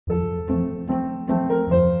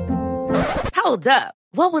Hold up.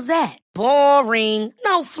 What was that? Boring.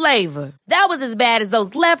 No flavor. That was as bad as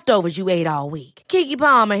those leftovers you ate all week. Keke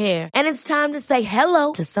Palmer here. And it's time to say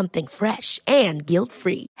hello to something fresh and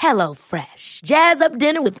guilt-free. Hello Fresh. Jazz up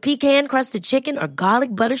dinner with pecan-crusted chicken or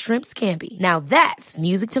garlic butter shrimp scampi. Now that's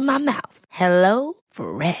music to my mouth. Hello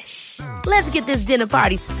Fresh. Let's get this dinner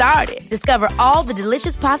party started. Discover all the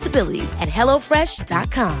delicious possibilities at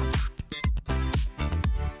hellofresh.com.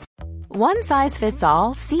 One size fits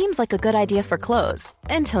all seems like a good idea for clothes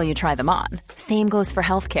until you try them on. Same goes for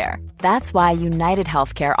healthcare. That's why United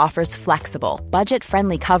Healthcare offers flexible,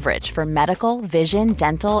 budget-friendly coverage for medical, vision,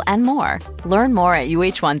 dental, and more. Learn more at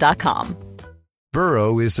uh1.com.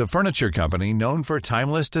 Burrow is a furniture company known for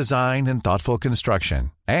timeless design and thoughtful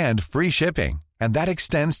construction and free shipping, and that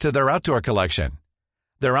extends to their outdoor collection.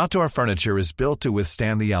 Their outdoor furniture is built to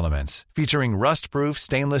withstand the elements, featuring rust-proof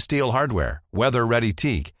stainless steel hardware, weather-ready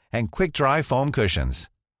teak, and quick-dry foam cushions.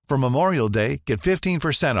 For Memorial Day, get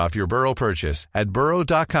 15% off your Burrow purchase at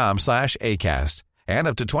burrow.com/ACAST and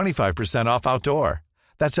up to 25% off outdoor.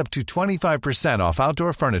 That's up to 25% off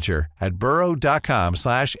outdoor furniture at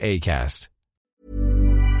burrow.com/ACAST.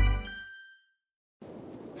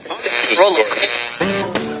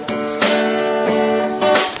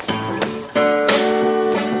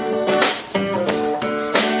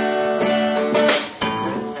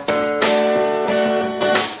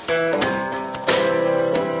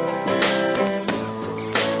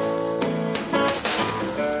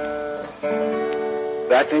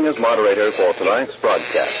 Acting as moderator for tonight's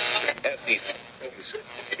broadcast.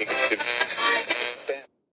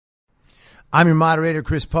 I'm your moderator,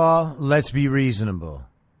 Chris Paul. Let's be reasonable.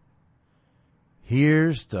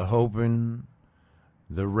 Here's to hoping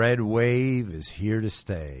the red wave is here to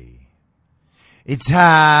stay. It's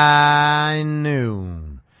high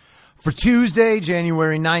noon for Tuesday,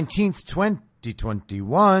 January 19th,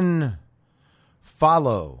 2021.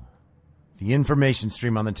 Follow the information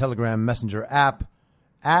stream on the Telegram Messenger app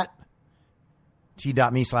at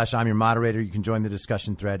t.me/I'm your moderator. You can join the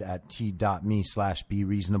discussion thread at t.me/be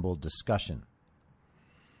reasonable discussion.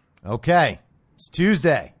 Okay, it's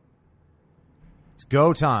Tuesday. It's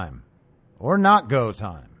go time or not go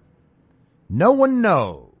time. No one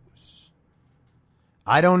knows.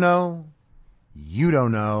 I don't know. You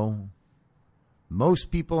don't know.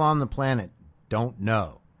 Most people on the planet don't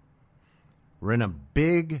know. We're in a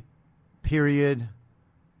big period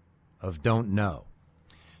of don't know.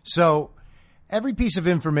 So every piece of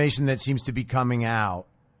information that seems to be coming out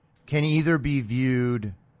can either be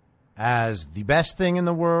viewed as the best thing in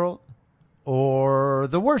the world or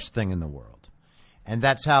the worst thing in the world. And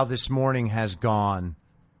that's how this morning has gone,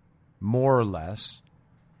 more or less.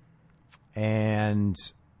 And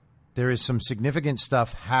there is some significant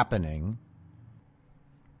stuff happening,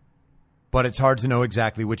 but it's hard to know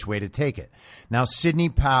exactly which way to take it. Now, Sidney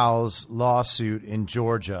Powell's lawsuit in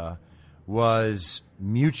Georgia was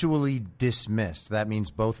mutually dismissed. That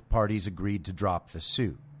means both parties agreed to drop the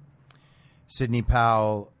suit. Sidney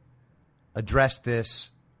Powell addressed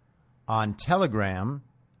this on Telegram,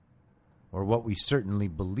 or what we certainly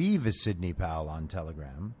believe is Sidney Powell on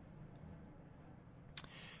Telegram.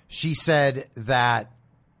 She said that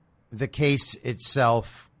the case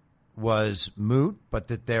itself was moot, but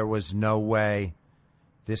that there was no way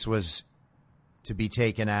this was to be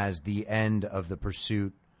taken as the end of the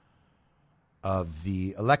pursuit of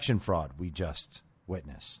the election fraud we just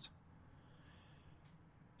witnessed.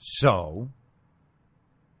 So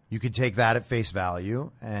you could take that at face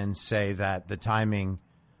value and say that the timing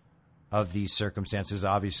of these circumstances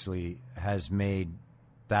obviously has made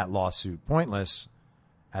that lawsuit pointless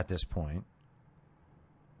at this point.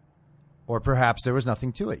 Or perhaps there was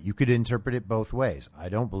nothing to it. You could interpret it both ways. I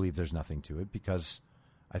don't believe there's nothing to it because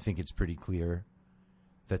I think it's pretty clear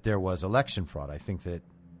that there was election fraud. I think that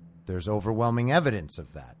there's overwhelming evidence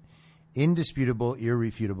of that. Indisputable,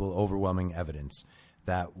 irrefutable, overwhelming evidence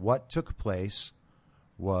that what took place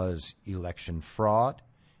was election fraud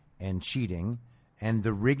and cheating and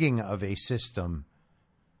the rigging of a system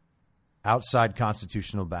outside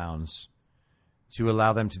constitutional bounds to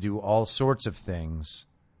allow them to do all sorts of things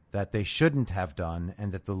that they shouldn't have done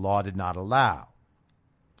and that the law did not allow.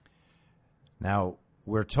 Now,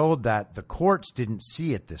 we're told that the courts didn't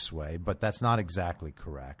see it this way, but that's not exactly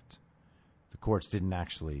correct. The courts didn't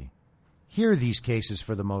actually hear these cases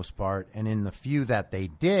for the most part, and in the few that they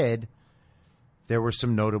did, there were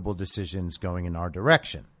some notable decisions going in our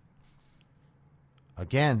direction.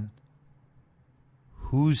 Again,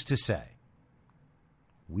 who's to say?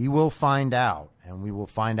 We will find out, and we will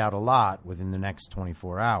find out a lot within the next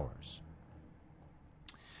 24 hours.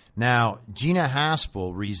 Now, Gina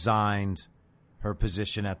Haspel resigned her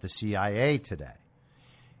position at the CIA today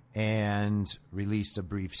and released a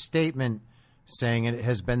brief statement saying, "It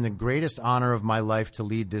has been the greatest honor of my life to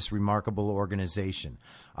lead this remarkable organization.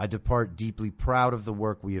 I depart deeply proud of the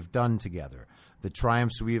work we have done together, the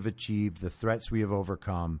triumphs we have achieved, the threats we have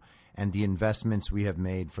overcome, and the investments we have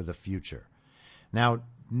made for the future." Now,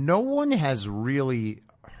 no one has really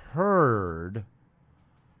heard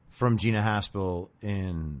from Gina Haspel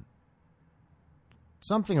in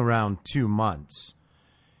something around 2 months.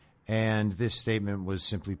 And this statement was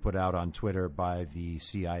simply put out on Twitter by the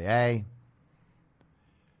CIA.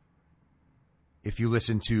 If you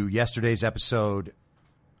listen to yesterday's episode,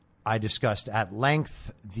 I discussed at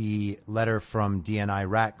length the letter from DNI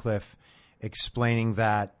Ratcliffe explaining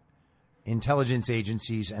that intelligence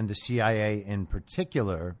agencies and the CIA in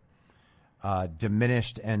particular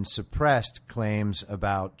diminished and suppressed claims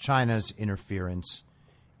about China's interference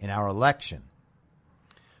in our election.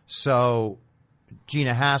 So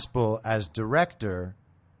Gina Haspel, as director,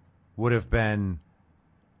 would have been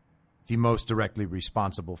the most directly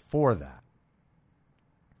responsible for that.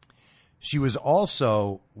 She was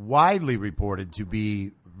also widely reported to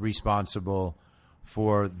be responsible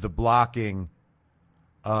for the blocking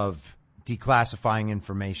of declassifying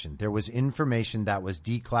information. There was information that was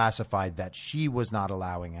declassified that she was not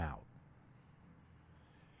allowing out.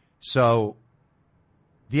 So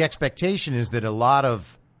the expectation is that a lot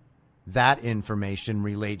of that information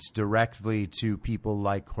relates directly to people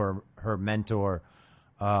like her mentor,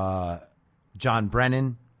 John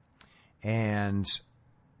Brennan, and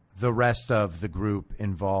the rest of the group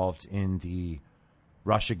involved in the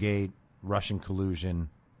Russiagate, Russian collusion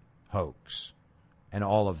hoax, and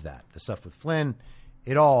all of that. The stuff with Flynn,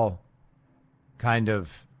 it all kind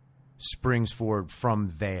of springs forward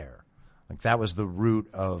from there. Like that was the root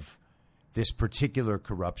of this particular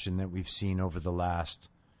corruption that we've seen over the last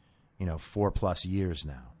 4+ years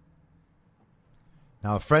now.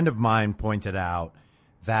 Now, a friend of mine pointed out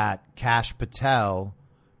that Kash Patel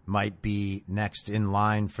might be next in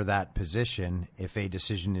line for that position if a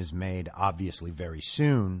decision is made, obviously very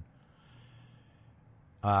soon.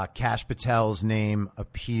 Kash Patel's name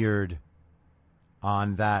appeared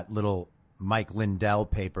on that little Mike Lindell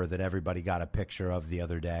paper that everybody got a picture of the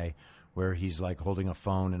other day, where he's like holding a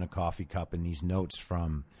phone and a coffee cup and these notes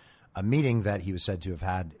from a meeting that he was said to have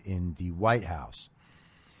had in the White House.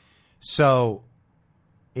 So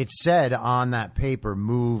it said on that paper,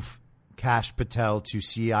 move Kash Patel to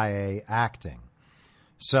CIA acting.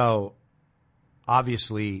 So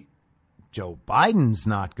obviously Joe Biden's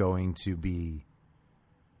not going to be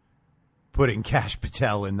putting Kash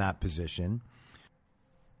Patel in that position.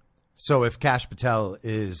 So if Kash Patel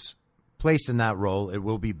is placed in that role, it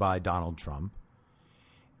will be by Donald Trump.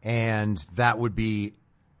 And that would be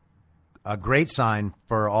a great sign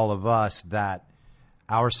for all of us that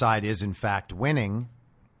our side is in fact winning.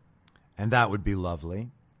 And that would be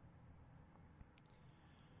lovely.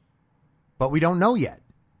 But we don't know yet.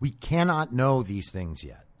 We cannot know these things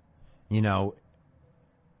yet.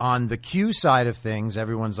 On the Q side of things,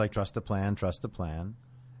 everyone's like, trust the plan, trust the plan.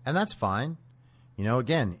 And that's fine.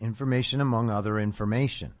 Again, information among other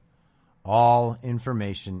information. All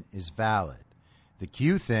information is valid. The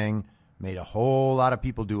Q thing made a whole lot of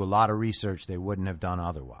people do a lot of research they wouldn't have done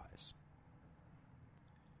otherwise.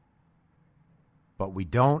 But we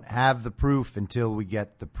don't have the proof until we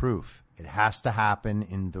get the proof. It has to happen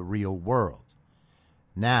in the real world.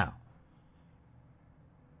 Now,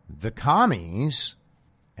 the commies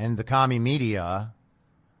and the commie media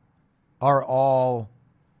are all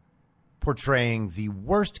portraying the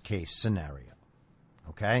worst case scenario.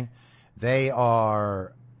 Okay? They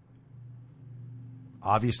are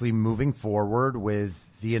obviously moving forward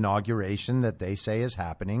with the inauguration that they say is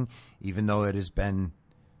happening, even though it has been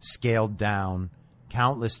scaled down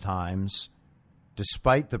countless times,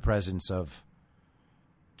 despite the presence of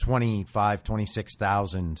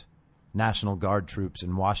 26,000 National Guard troops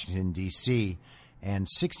in Washington, D.C., and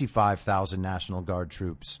 65,000 National Guard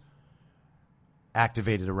troops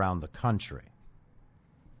activated around the country.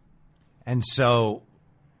 And so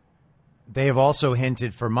they have also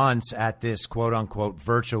hinted for months at this quote-unquote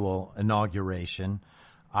virtual inauguration.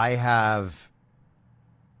 I have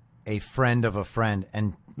a friend of a friend,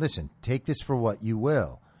 and listen, take this for what you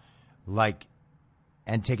will,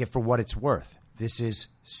 and take it for what it's worth. This is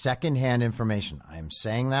secondhand information. I am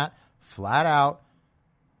saying that flat out.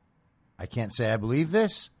 I can't say I believe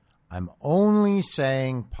this. I'm only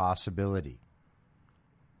saying possibility.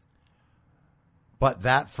 But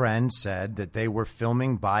that friend said that they were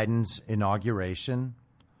filming Biden's inauguration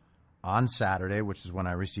on Saturday, which is when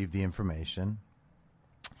I received the information.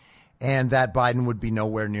 and that Biden would be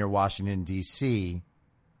nowhere near Washington, D.C.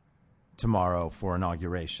 tomorrow for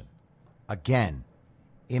inauguration. Again,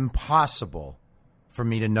 impossible for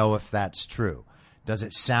me to know if that's true. Does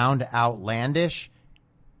it sound outlandish?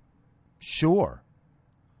 Sure.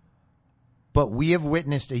 But we have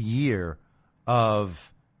witnessed a year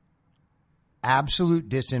of absolute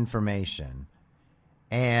disinformation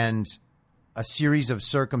and a series of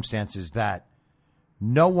circumstances that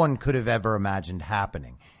no one could have ever imagined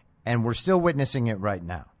happening. And we're still witnessing it right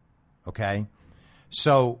now. Okay?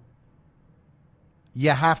 So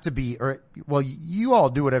you have to be, you all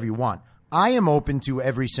do whatever you want. I am open to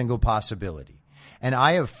every single possibility. And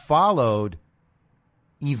I have followed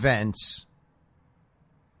events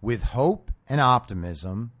with hope and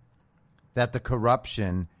optimism that the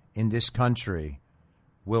corruption in this country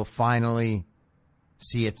will finally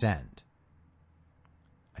see its end.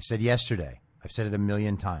 I said yesterday, I've said it a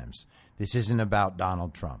million times, this isn't about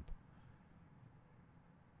Donald Trump.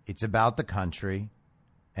 It's about the country,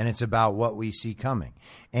 and it's about what we see coming.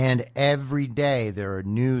 And every day there are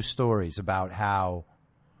news stories about how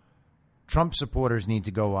Trump supporters need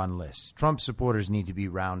to go on lists. Trump supporters need to be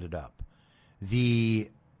rounded up. The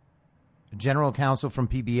general counsel from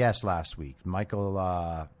PBS last week,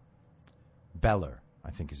 Michael Beller, I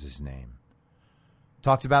think is his name,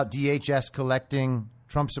 talked about DHS collecting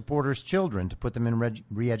Trump supporters' children to put them in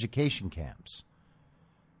re-education camps.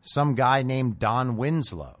 Some guy named Don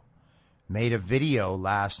Winslow made a video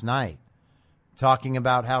last night talking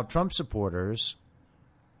about how Trump supporters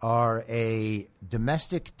are a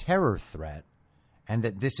domestic terror threat and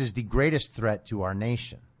that this is the greatest threat to our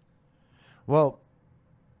nation. Well,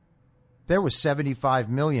 there was 75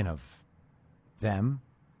 million of them,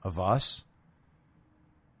 of us.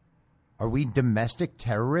 Are we domestic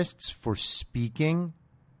terrorists for speaking?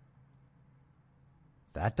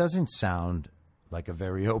 That doesn't sound like a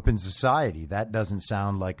very open society. That doesn't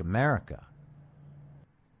sound like America.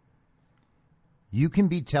 You can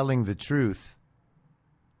be telling the truth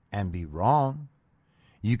and be wrong.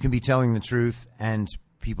 You can be telling the truth and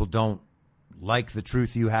people don't like the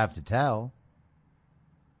truth you have to tell.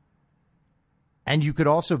 And you could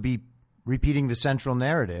also be repeating the central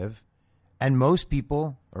narrative, and most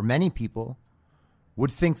people, or many people,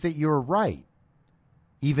 would think that you're right,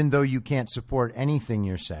 even though you can't support anything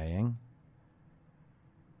you're saying.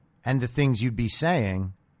 And the things you'd be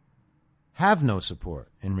saying have no support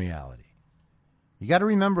in reality. You got to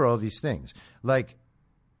remember all these things. Like,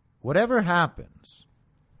 whatever happens,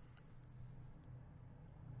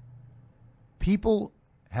 people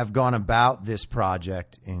have gone about this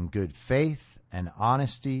project in good faith and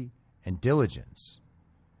honesty and diligence.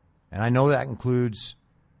 And I know that includes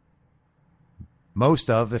most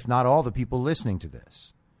of, if not all, the people listening to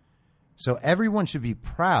this. So everyone should be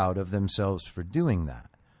proud of themselves for doing that.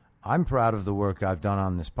 I'm proud of the work I've done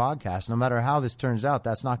on this podcast. No matter how this turns out,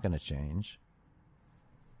 that's not going to change.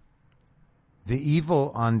 The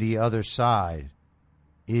evil on the other side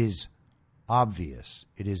is obvious.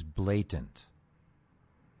 It is blatant.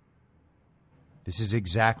 This is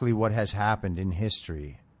exactly what has happened in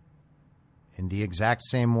history in the exact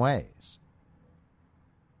same ways.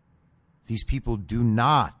 These people do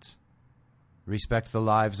not respect the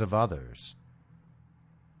lives of others.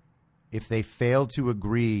 If they fail to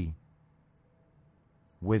agree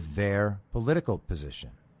with their political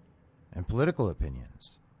position and political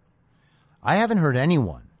opinions. I haven't heard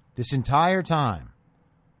anyone this entire time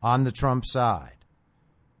on the Trump side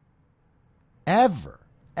ever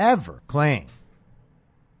claim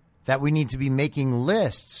that we need to be making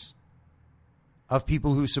lists of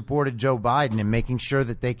people who supported Joe Biden and making sure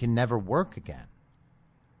that they can never work again.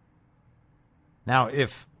 Now,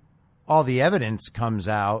 if all the evidence comes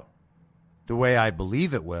out the way I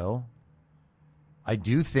believe it will, I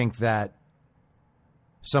do think that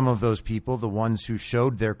some of those people, the ones who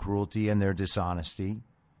showed their cruelty and their dishonesty,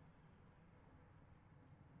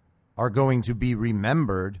 are going to be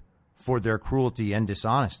remembered for their cruelty and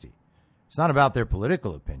dishonesty. It's not about their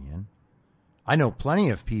political opinion. I know plenty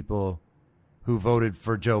of people who voted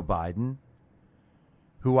for Joe Biden,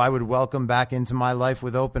 who I would welcome back into my life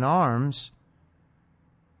with open arms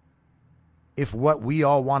if what we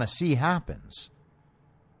all want to see happens.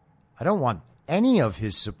 I don't want any of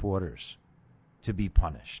his supporters to be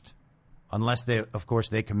punished, unless they, of course,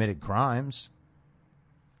 they committed crimes.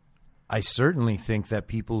 I certainly think that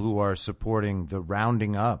people who are supporting the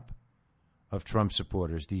rounding up of Trump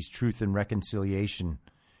supporters, these Truth and Reconciliation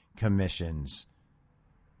Commissions,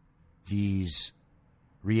 these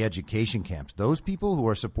re-education camps, those people who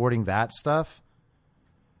are supporting that stuff,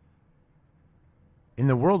 in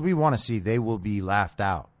the world we want to see, they will be laughed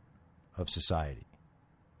out of society.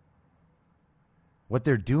 What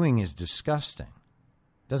they're doing is disgusting.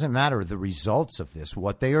 Doesn't matter the results of this.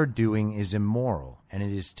 What they are doing is immoral, and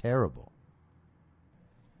it is terrible.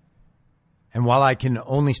 And while I can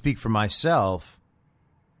only speak for myself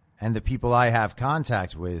and the people I have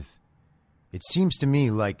contact with, it seems to me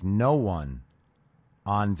like no one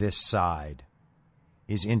on this side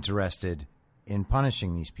is interested in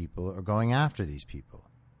punishing these people or going after these people.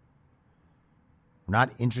 We're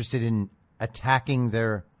not interested in attacking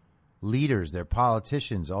their leaders, their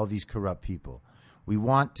politicians, all these corrupt people. We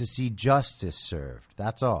want to see justice served.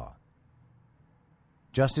 That's all.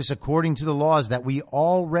 Justice according to the laws that we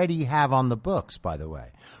already have on the books, by the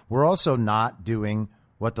way. We're also not doing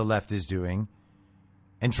what the left is doing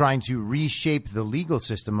and trying to reshape the legal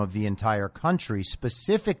system of the entire country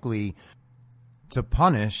specifically to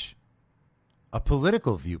punish a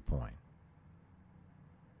political viewpoint.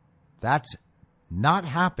 That's not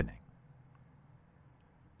happening.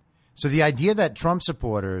 So the idea that Trump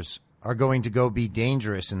supporters are going to go be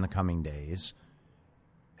dangerous in the coming days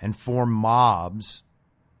and form mobs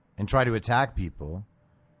and try to attack people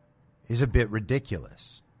is a bit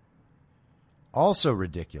ridiculous. Also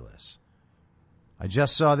ridiculous. I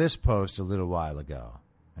just saw this post a little while ago,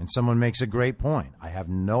 and someone makes a great point. I have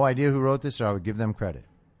no idea who wrote this, or I would give them credit.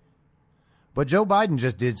 But Joe Biden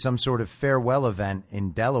just did some sort of farewell event in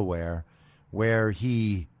Delaware where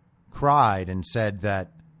he cried and said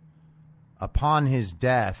that upon his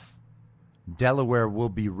death, Delaware will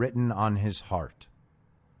be written on his heart.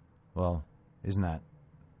 Well, isn't that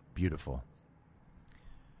beautiful?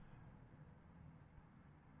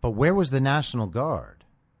 But where was the National Guard?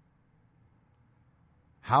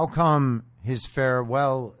 How come his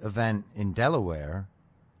farewell event in Delaware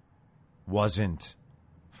wasn't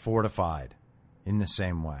fortified in the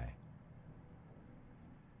same way?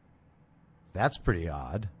 That's pretty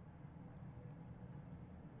odd.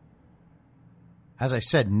 As I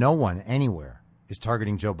said, no one anywhere is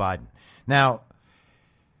targeting Joe Biden. Now,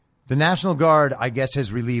 the National Guard, I guess,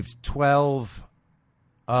 has relieved 12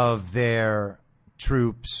 of their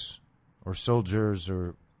troops or soldiers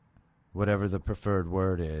or whatever the preferred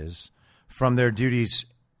word is from their duties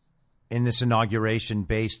in this inauguration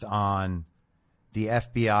based on the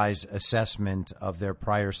FBI's assessment of their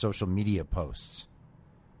prior social media posts,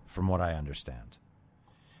 from what I understand.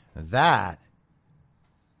 That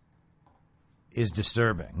is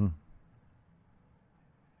disturbing.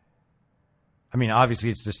 I mean, obviously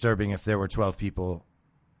it's disturbing if there were 12 people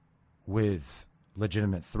with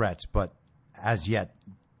legitimate threats, but as yet,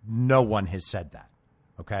 no one has said that,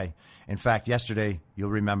 okay? In fact, yesterday, you'll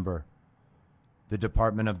remember, the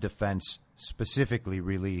Department of Defense specifically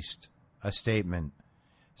released a statement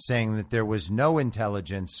saying that there was no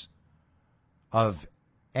intelligence of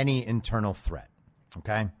any internal threat,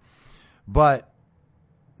 okay? But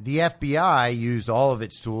the FBI used all of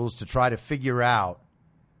its tools to try to figure out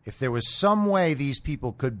if there was some way these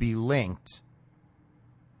people could be linked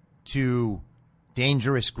to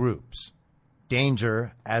dangerous groups.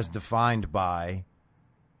 Danger as defined by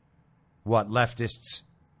what leftists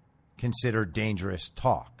consider dangerous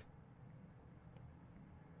talk.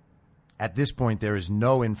 At this point, there is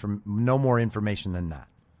no more information than that.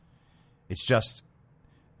 It's just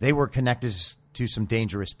they were connected to some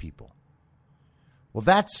dangerous people. Well,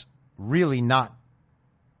 that's really not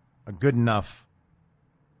a good enough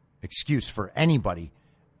excuse for anybody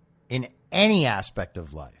in any aspect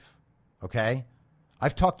of life, okay?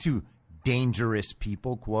 I've talked to dangerous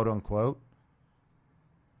people, quote unquote.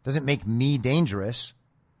 Doesn't make me dangerous.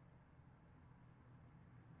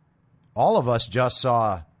 All of us just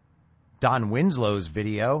saw Don Winslow's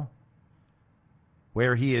video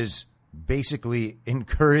where he is basically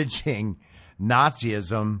encouraging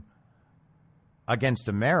Nazism against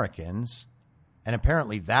Americans, and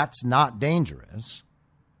apparently that's not dangerous.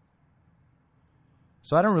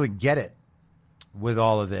 So I don't really get it with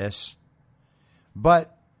all of this.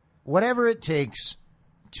 But whatever it takes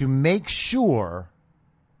to make sure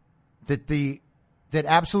that that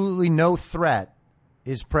absolutely no threat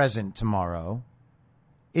is present tomorrow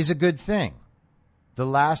is a good thing. The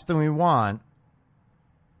last thing we want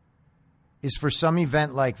is for some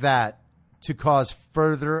event like that to cause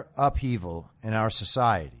further upheaval in our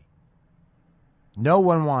society. No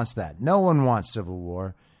one wants that. No one wants civil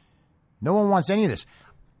war. No one wants any of this.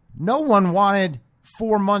 No one wanted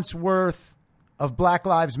 4 months' worth of Black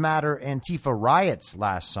Lives Matter Antifa riots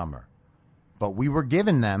last summer. But we were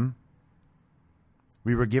given them.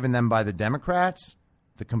 We were given them by the Democrats,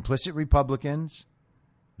 the complicit Republicans,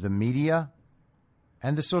 the media,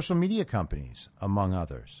 and the social media companies, among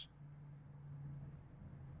others.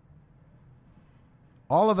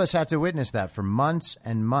 All of us had to witness that for months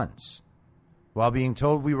and months. while being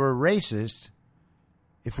told we were racist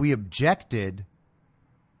if we objected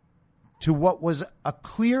to what was a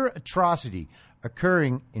clear atrocity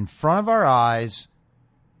occurring in front of our eyes,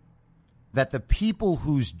 that the people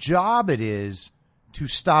whose job it is to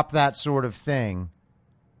stop that sort of thing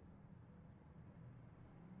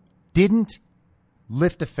didn't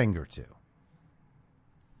lift a finger to.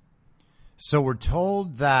 So we're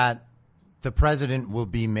told that the president will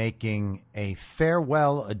be making a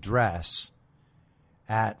farewell address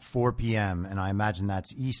at 4 p.m., and I imagine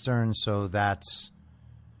that's Eastern, so that's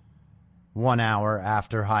 1 hour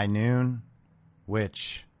after high noon,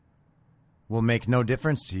 which will make no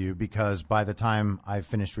difference to you because by the time I've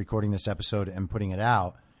finished recording this episode and putting it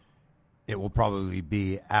out, it will probably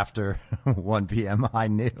be after 1 p.m. high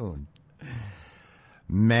noon.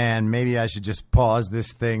 Man, maybe I should just pause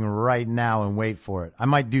this thing right now and wait for it. I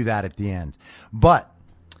might do that at the end. But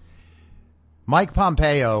Mike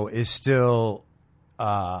Pompeo is still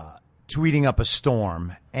tweeting up a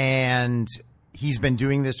storm, and he's been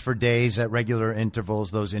doing this for days at regular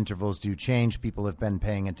intervals. Those intervals do change. People have been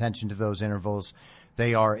paying attention to those intervals.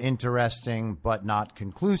 They are interesting but not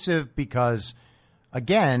conclusive because,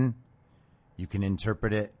 again, you can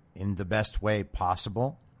interpret it in the best way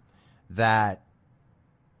possible, that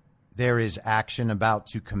there is action about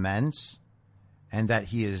to commence and that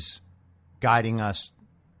he is guiding us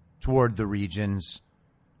toward the regions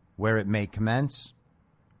where it may commence.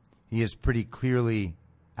 He is pretty clearly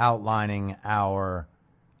outlining our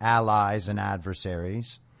allies and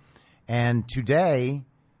adversaries. And today,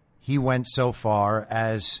 he went so far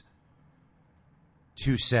as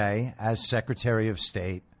to say, as Secretary of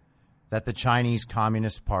State, that the Chinese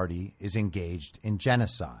Communist Party is engaged in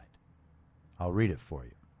genocide. I'll read it for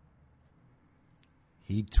you.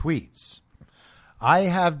 He tweets, "I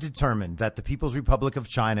have determined that the People's Republic of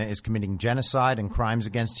China is committing genocide and crimes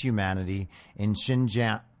against humanity in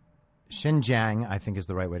Xinjiang, I think is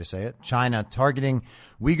the right way to say it, China, targeting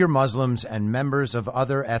Uyghur Muslims and members of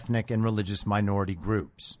other ethnic and religious minority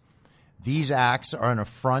groups. These acts are an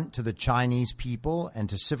affront to the Chinese people and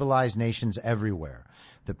to civilized nations everywhere.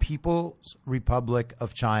 The People's Republic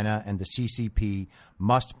of China and the CCP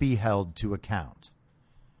must be held to account."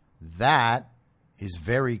 That is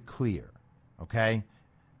very clear, okay?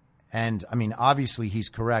 And, I mean, obviously he's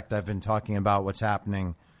correct. I've been talking about what's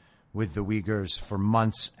happening with the Uyghurs for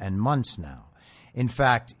months and months now. In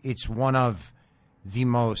fact, it's one of the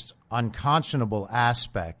most unconscionable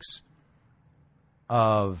aspects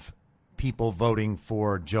of people voting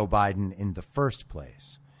for Joe Biden in the first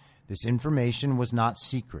place. This information was not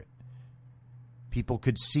secret. People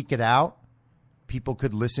could seek it out. People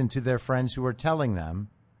could listen to their friends who are telling them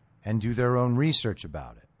and do their own research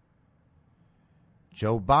about it.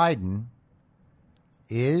 Joe Biden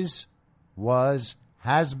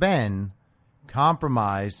has been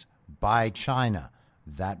compromised by China,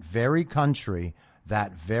 that very country,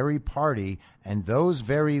 that very party, and those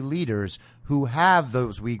very leaders who have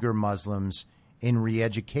those Uyghur Muslims in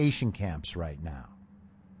re-education camps right now.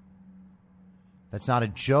 That's not a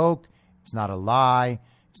joke. It's not a lie.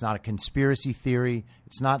 It's not a conspiracy theory.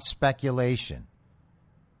 It's not speculation.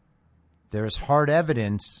 There is hard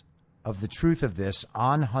evidence of the truth of this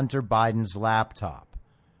on Hunter Biden's laptop.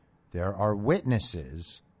 There are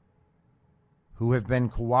witnesses who have been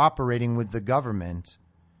cooperating with the government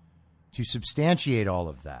to substantiate all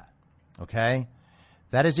of that. Okay?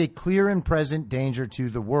 That is a clear and present danger to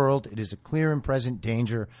the world. It is a clear and present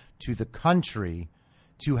danger to the country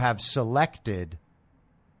to have selected,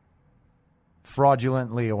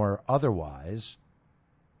 fraudulently or otherwise,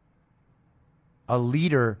 a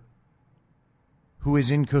leader who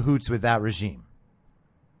is in cahoots with that regime.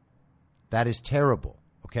 That is terrible,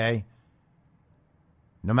 okay?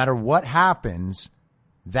 No matter what happens,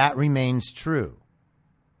 that remains true.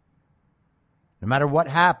 No matter what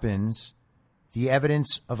happens, the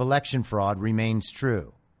evidence of election fraud remains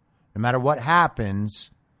true. No matter what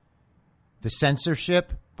happens, the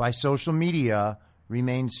censorship by social media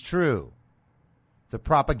remains true. The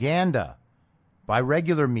propaganda by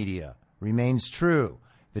regular media remains true.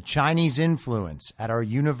 The Chinese influence at our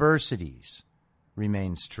universities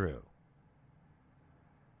remains true.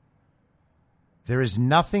 There is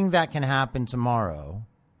nothing that can happen tomorrow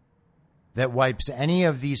that wipes any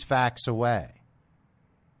of these facts away.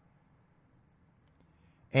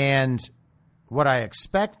 And what I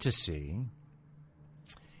expect to see,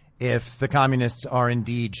 if the communists are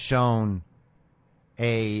indeed shown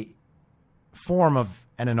a form of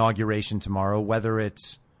an inauguration tomorrow, whether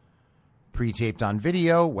it's pre-taped on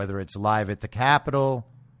video, whether it's live at the Capitol,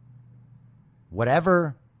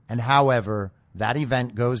 whatever and however that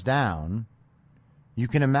event goes down, you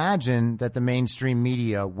can imagine that the mainstream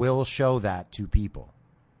media will show that to people.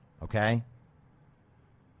 Okay?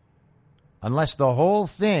 Unless the whole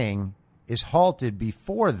thing is halted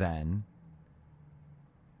before then,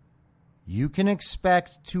 you can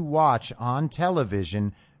expect to watch on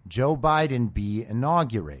television Joe Biden be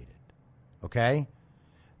inaugurated. Okay?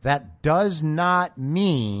 That does not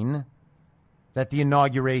mean that the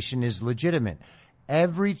inauguration is legitimate.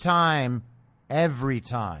 Every time,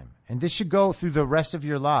 and this should go through the rest of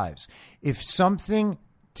your lives, if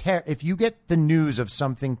you get the news of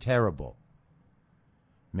something terrible,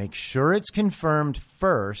 make sure it's confirmed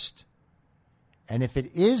first, and if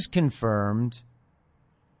it is confirmed,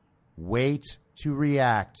 wait to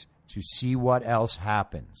react to see what else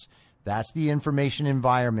happens. That's the information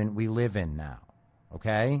environment we live in now,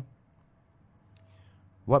 okay?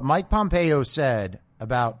 What Mike Pompeo said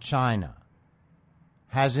about China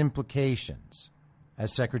has implications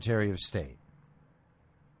as Secretary of State.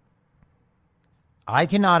 I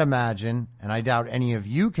cannot imagine, and I doubt any of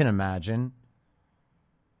you can imagine,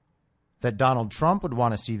 that Donald Trump would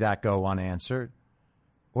want to see that go unanswered,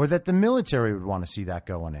 or that the military would want to see that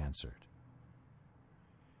go unanswered.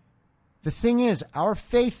 The thing is, our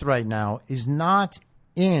faith right now is not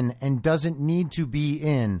in and doesn't need to be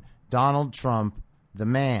in Donald Trump, the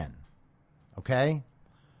man. Okay?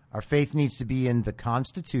 Our faith needs to be in the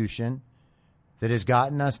Constitution that has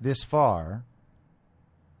gotten us this far,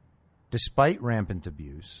 despite rampant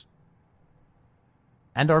abuse,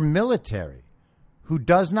 and our military, who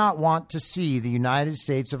does not want to see the United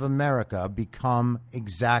States of America become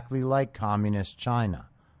exactly like communist China.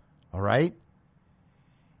 All right?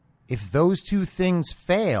 If those two things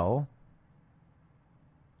fail,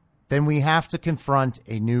 then we have to confront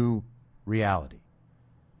a new reality.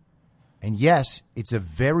 And yes, it's a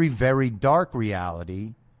very, very dark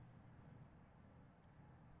reality,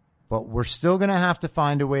 but we're still going to have to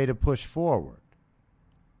find a way to push forward.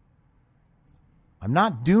 I'm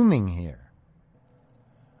not dooming here.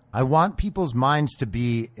 I want people's minds to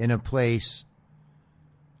be in a place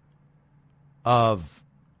of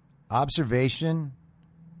observation,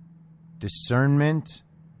 discernment,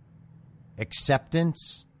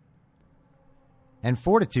 acceptance, and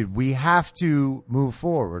fortitude. We have to move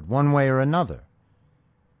forward one way or another.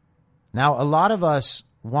 Now, a lot of us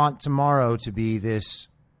want tomorrow to be this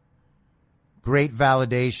great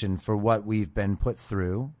validation for what we've been put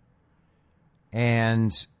through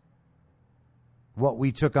and what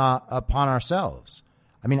we took upon ourselves.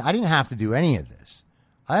 I mean, I didn't have to do any of this.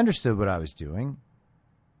 I understood what I was doing,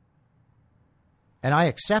 and I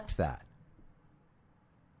accept that.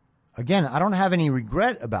 Again, I don't have any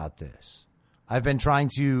regret about this. I've been trying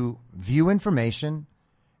to view information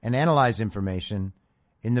and analyze information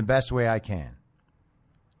in the best way I can,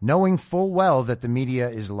 knowing full well that the media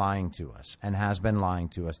is lying to us and has been lying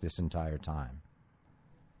to us this entire time.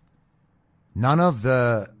 None of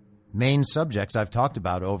the main subjects I've talked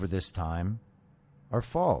about over this time are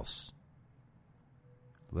false.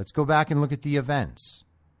 Let's go back and look at the events.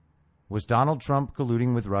 Was Donald Trump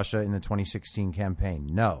colluding with Russia in the 2016 campaign?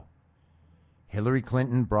 No. Hillary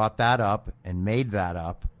Clinton brought that up and made that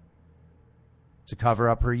up to cover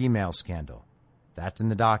up her email scandal. That's in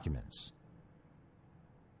the documents.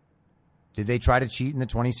 Did they try to cheat in the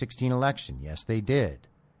 2016 election? Yes, they did.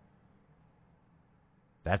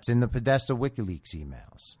 That's in the Podesta WikiLeaks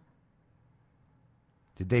emails.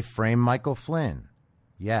 Did they frame Michael Flynn?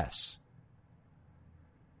 Yes.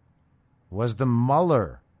 Was the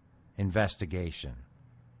Mueller investigation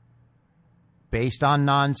based on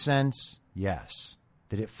nonsense? Yes.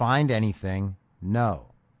 Did it find anything?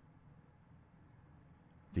 No.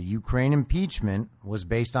 The Ukraine impeachment was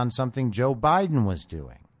based on something Joe Biden was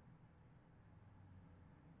doing.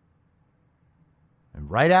 And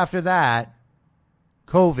right after that,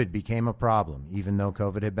 COVID became a problem, even though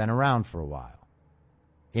COVID had been around for a while.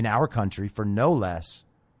 In our country, for no less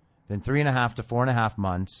than 3.5 to 4.5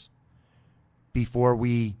 months before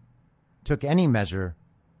we took any measure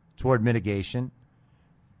toward mitigation,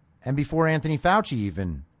 and before Anthony Fauci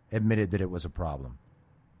even admitted that it was a problem.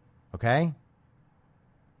 Okay?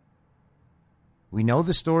 We know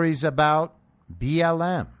the stories about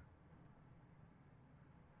BLM.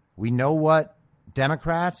 We know what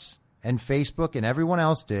Democrats and Facebook and everyone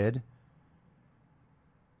else did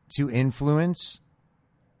to influence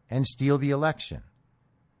and steal the election.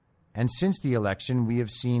 And since the election, we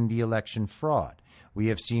have seen the election fraud. We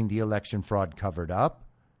have seen the election fraud covered up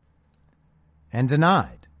and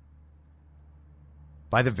denied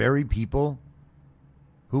by the very people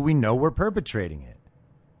who we know were perpetrating it.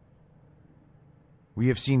 We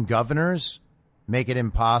have seen governors make it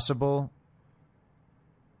impossible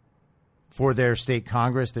for their state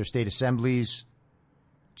Congress, their state assemblies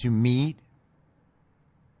to meet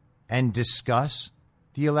and discuss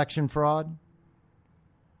the election fraud.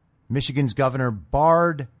 Michigan's governor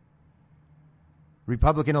barred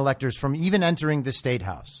Republican electors from even entering the state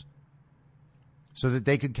house so that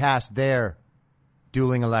they could cast their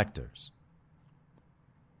dueling electors,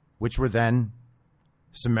 which were then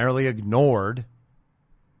summarily ignored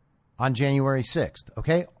on January 6th.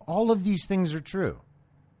 Okay? All of these things are true.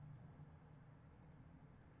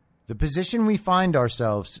 The position we find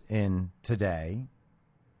ourselves in today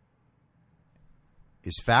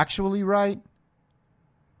is factually right,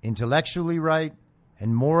 intellectually right,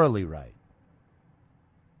 and morally right.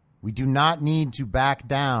 We do not need to back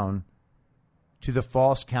down to the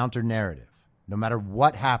false counter narrative, no matter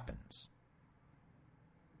what happens.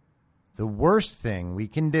 The worst thing we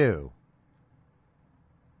can do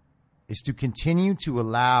is to continue to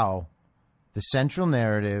allow the central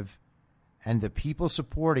narrative and the people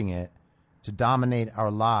supporting it to dominate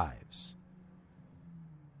our lives.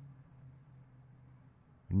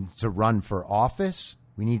 We need to run for office.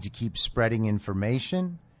 We need to keep spreading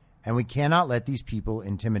information. And we cannot let these people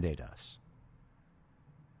intimidate us.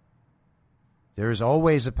 There is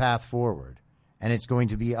always a path forward. And it's going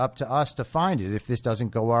to be up to us to find it if this doesn't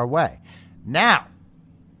go our way. Now,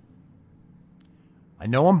 I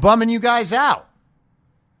know I'm bumming you guys out.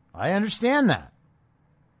 I understand that.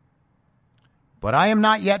 But I am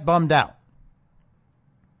not yet bummed out.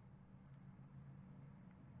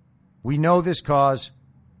 We know this cause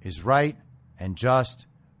is right and just.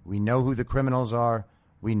 We know who the criminals are.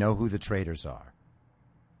 We know who the traitors are.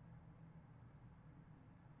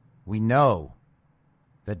 We know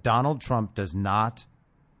that Donald Trump does not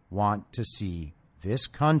want to see this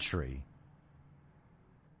country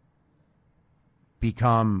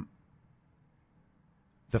become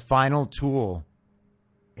the final tool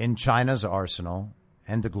in China's arsenal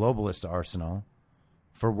and the globalist arsenal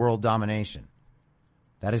for world domination.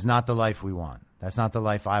 That is not the life we want. That's not the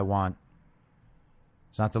life I want.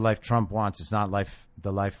 It's not the life Trump wants. It's not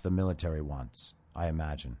the life the military wants, I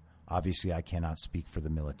imagine. Obviously, I cannot speak for the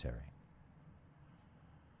military.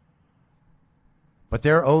 But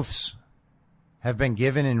their oaths have been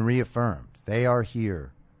given and reaffirmed. They are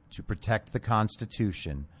here to protect the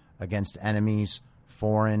Constitution against enemies,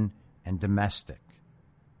 foreign and domestic.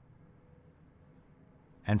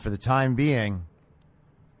 And for the time being,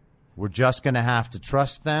 we're just going to have to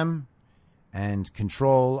trust them and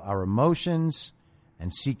control our emotions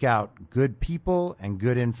and seek out good people and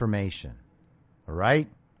good information. All right?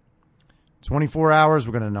 24 hours,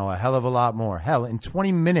 we're going to know a hell of a lot more. Hell, in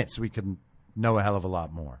 20 minutes, we could know a hell of a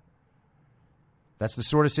lot more. That's the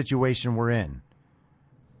sort of situation we're in.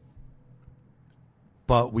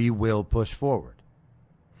 But we will push forward.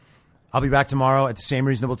 I'll be back tomorrow at the same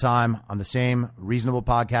reasonable time on the same reasonable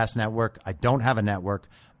podcast network. I don't have a network.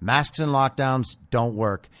 Masks and lockdowns don't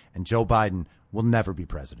work. And Joe Biden will never be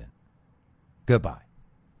president. Goodbye.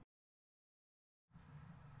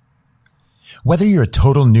 Whether you're a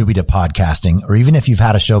total newbie to podcasting or even if you've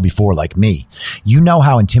had a show before like me, you know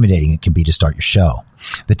how intimidating it can be to start your show.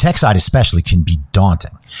 The tech side especially can be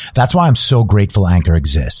daunting. That's why I'm so grateful Anchor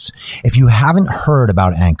exists. If you haven't heard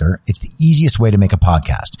about Anchor, it's the easiest way to make a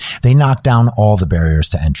podcast. They knock down all the barriers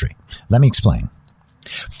to entry. Let me explain.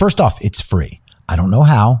 First off, it's free. I don't know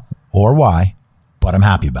how or why, but I'm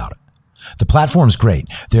happy about it. The platform's great.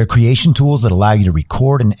 There are creation tools that allow you to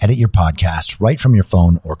record and edit your podcast right from your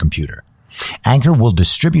phone or computer. Anchor will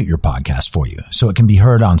distribute your podcast for you so it can be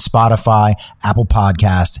heard on Spotify, Apple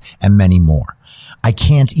Podcasts, and many more. I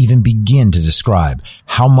can't even begin to describe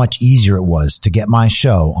how much easier it was to get my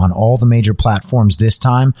show on all the major platforms this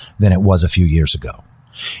time than it was a few years ago.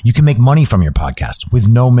 You can make money from your podcast with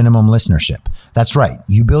no minimum listenership. That's right.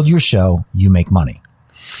 You build your show, you make money.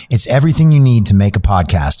 It's everything you need to make a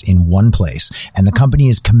podcast in one place, and the company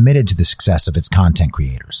is committed to the success of its content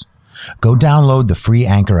creators. Go download the free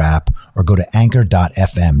Anchor app or go to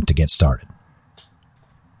anchor.fm to get started.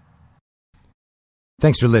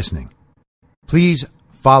 Thanks for listening. Please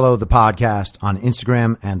follow the podcast on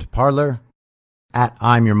Instagram and Parler at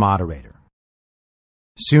I'm Your Moderator.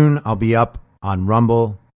 Soon I'll be up on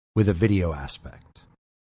Rumble with a video aspect.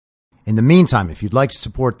 In the meantime, if you'd like to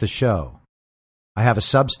support the show, I have a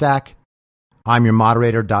Substack,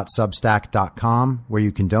 imyourmoderator.substack.com, where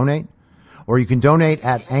you can donate. Or you can donate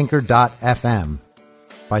at anchor.fm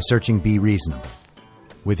by searching Be Reasonable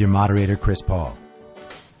with your moderator, Chris Paul.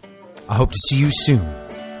 I hope to see you soon.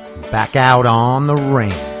 Back out on the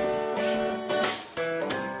range.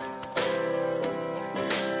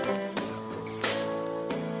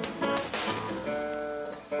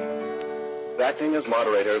 Acting as moderator.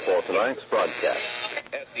 moderator for tonight's broadcast.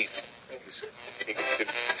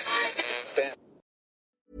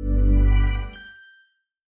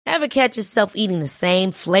 Ever catch yourself eating the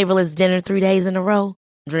same flavorless dinner 3 days in a row?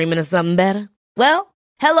 Dreaming of something better? Well,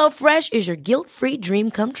 HelloFresh is your guilt-free dream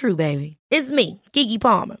come true, baby. It's me, Keke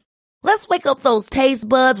Palmer. Let's wake up those taste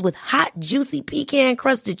buds with hot, juicy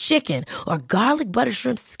pecan-crusted chicken or garlic butter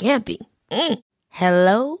shrimp scampi.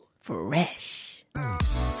 Hello Fresh.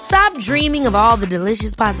 Stop dreaming of all the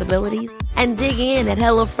delicious possibilities and dig in at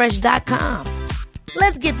HelloFresh.com.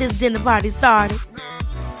 Let's get this dinner party started.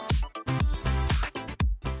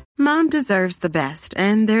 Mom deserves the best,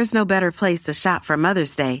 and there's no better place to shop for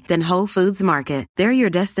Mother's Day than Whole Foods Market. They're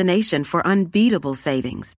your destination for unbeatable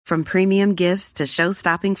savings, from premium gifts to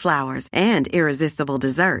show-stopping flowers and irresistible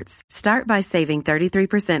desserts. Start by saving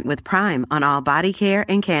 33% with Prime on all body care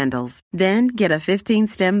and candles. Then get a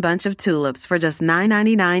 15-stem bunch of tulips for just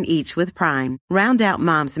 $9.99 each with Prime. Round out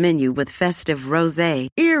Mom's menu with festive rosé,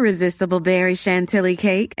 irresistible berry chantilly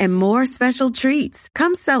cake, and more special treats.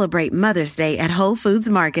 Come celebrate Mother's Day at Whole Foods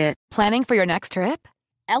Market. Planning for your next trip?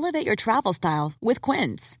 Elevate your travel style with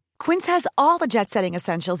Quince. Quince has all the jet-setting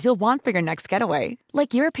essentials you'll want for your next getaway,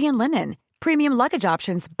 like European linen, premium luggage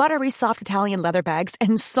options, buttery soft Italian leather bags,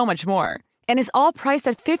 and so much more. And is all priced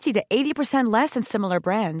at 50 to 80% less than similar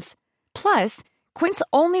brands. Plus, Quince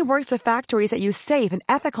only works with factories that use safe and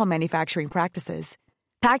ethical manufacturing practices.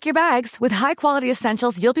 Pack your bags with high-quality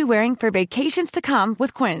essentials you'll be wearing for vacations to come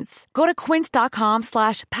with Quince. Go to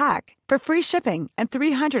quince.com/pack for free shipping and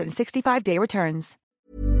 365-day returns.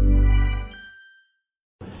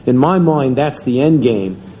 In my mind, that's the end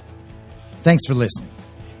game. Thanks for listening.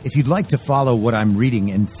 If you'd like to follow what I'm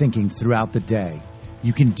reading and thinking throughout the day,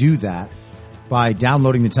 you can do that by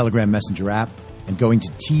downloading the Telegram Messenger app and going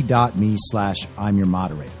to t.me/I'm your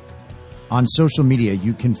moderator. On social media,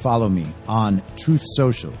 you can follow me on Truth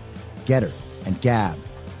Social, Getter, and Gab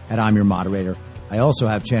at I'm Your Moderator. I also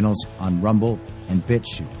have channels on Rumble and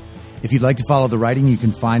BitChute. If you'd like to follow the writing, you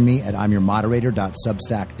can find me at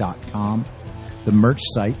I'mYourModerator.substack.com. The merch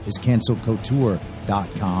site is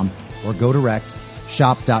cancelcouture.com or go direct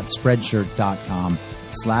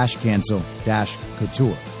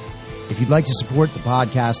shop.spreadshirt.com/cancel-couture. If you'd like to support the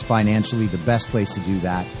podcast financially, the best place to do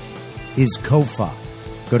that is Ko-Fi.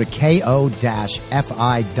 Go to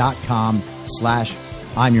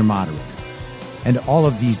ko-fi.com/I'm your moderator. And all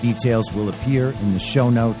of these details will appear in the show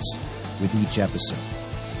notes with each episode.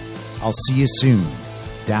 I'll see you soon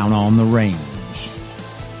down on the range.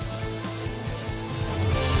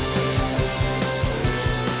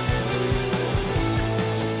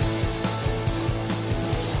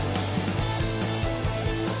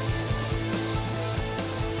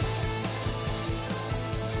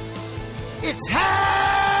 It's